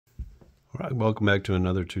Alright, welcome back to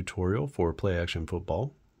another tutorial for Play Action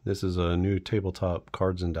Football. This is a new tabletop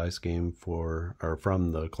cards and dice game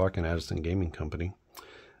from the Clark & Addison Gaming Company.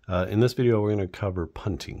 In this video we're going to cover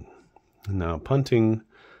punting. Now punting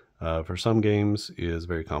for some games is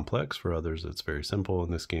very complex, for others it's very simple.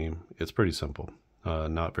 In this game it's pretty simple,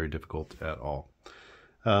 not very difficult at all.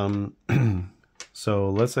 So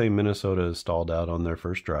let's say Minnesota is stalled out on their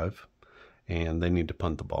first drive and they need to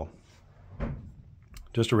punt the ball.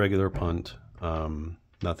 Just a regular punt,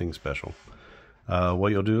 nothing special.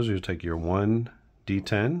 What you'll do is you'll take your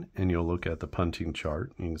 1d10 and you'll look at the punting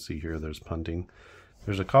chart. You can see here there's punting.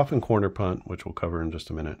 There's a coffin corner punt, which we'll cover in just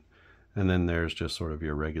a minute. And then there's just sort of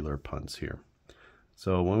your regular punts here.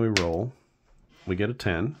 So when we roll, we get a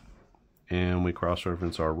 10 and we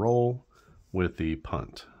cross-reference our roll with the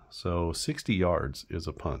punt. So 60 yards is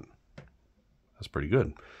a punt. That's pretty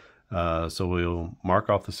good. So we'll mark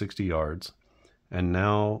off the 60 yards. And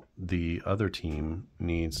now the other team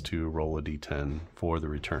needs to roll a d10 for the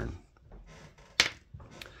return.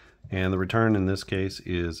 And the return in this case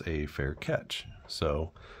is a fair catch.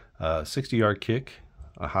 So 60-yard kick,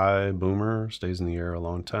 a high boomer, stays in the air a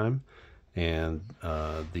long time, and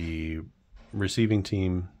the receiving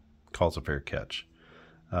team calls a fair catch.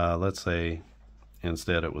 Let's say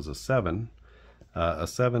instead it was a 7. A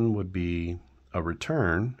 7 would be a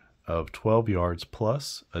return of 12 yards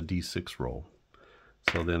plus a d6 roll.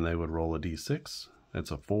 So then they would roll a d6. That's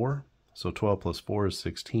a 4. So 12 plus 4 is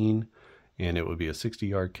 16. And it would be a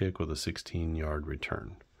 60-yard kick with a 16-yard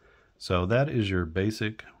return. So that is your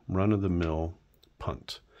basic run-of-the-mill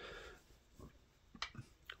punt.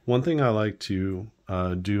 One thing I like to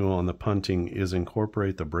do on the punting is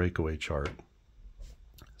incorporate the breakaway chart.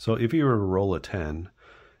 So if you were to roll a 10,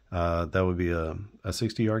 that would be a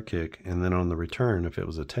 60-yard kick. And then on the return, if it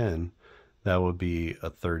was a 10, that would be a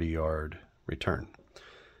 30-yard return.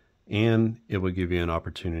 And it would give you an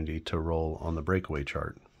opportunity to roll on the breakaway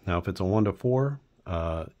chart. Now, if it's a 1 to 4,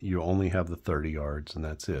 you only have the 30 yards and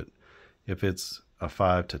that's it. If it's a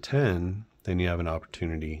 5 to 10, then you have an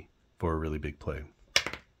opportunity for a really big play.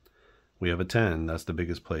 We have a 10, that's the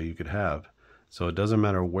biggest play you could have. So it doesn't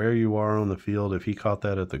matter where you are on the field. If he caught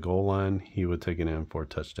that at the goal line, he would take it in for a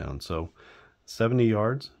touchdown. So 70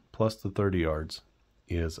 yards plus the 30 yards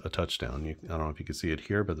is a touchdown. I don't know if you can see it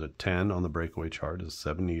here, but the 10 on the breakaway chart is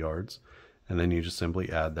 70 yards. And then you just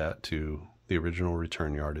simply add that to the original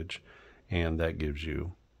return yardage. And that gives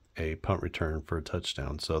you a punt return for a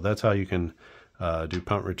touchdown. So that's how you can do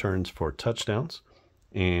punt returns for touchdowns.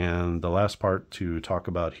 And the last part to talk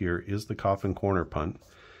about here is the coffin corner punt.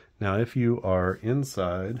 Now, if you are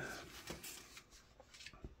inside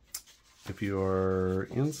the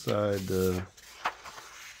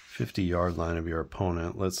 50-yard line of your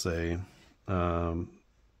opponent, let's say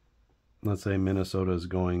Minnesota is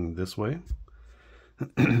going this way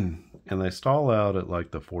and they stall out at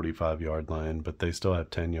like the 45-yard line, but they still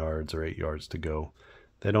have 10 yards or 8 yards to go.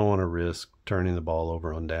 They don't want to risk turning the ball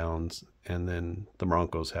over on downs and then the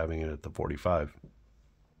Broncos having it at the 45.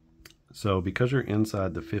 So because you're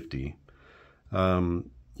inside the 50,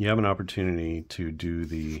 you have an opportunity to do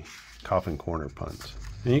the coffin corner punt.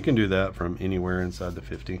 And you can do that from anywhere inside the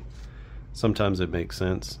 50. Sometimes it makes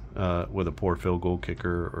sense with a poor field goal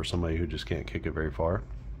kicker or somebody who just can't kick it very far.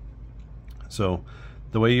 So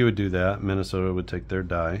the way you would do that, Minnesota would take their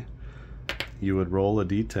die. You would roll a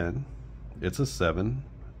d10. It's a 7.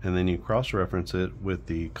 And then you cross-reference it with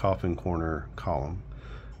the coffin corner column.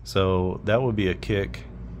 So that would be a kick.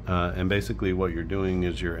 And basically what you're doing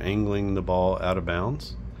is you're angling the ball out of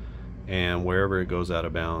bounds. And wherever it goes out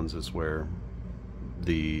of bounds is where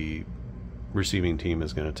the receiving team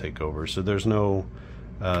is going to take over. So there's no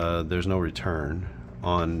return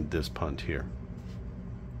on this punt here.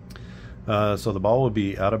 So the ball would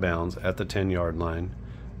be out of bounds at the 10-yard line,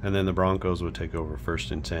 and then the Broncos would take over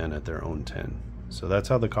 1st and 10 at their own 10. So that's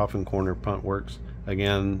how the coffin corner punt works.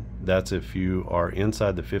 Again, that's if you are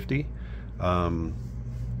inside the 50.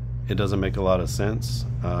 It doesn't make a lot of sense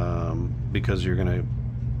because you're gonna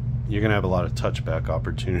have a lot of touchback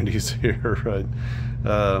opportunities here, right?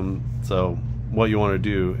 So what you want to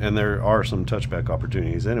do, and there are some touchback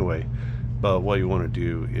opportunities anyway, but what you want to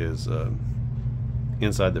do is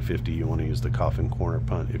inside the 50, you want to use the coffin corner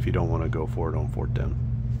punt if you don't want to go for it on 4th down.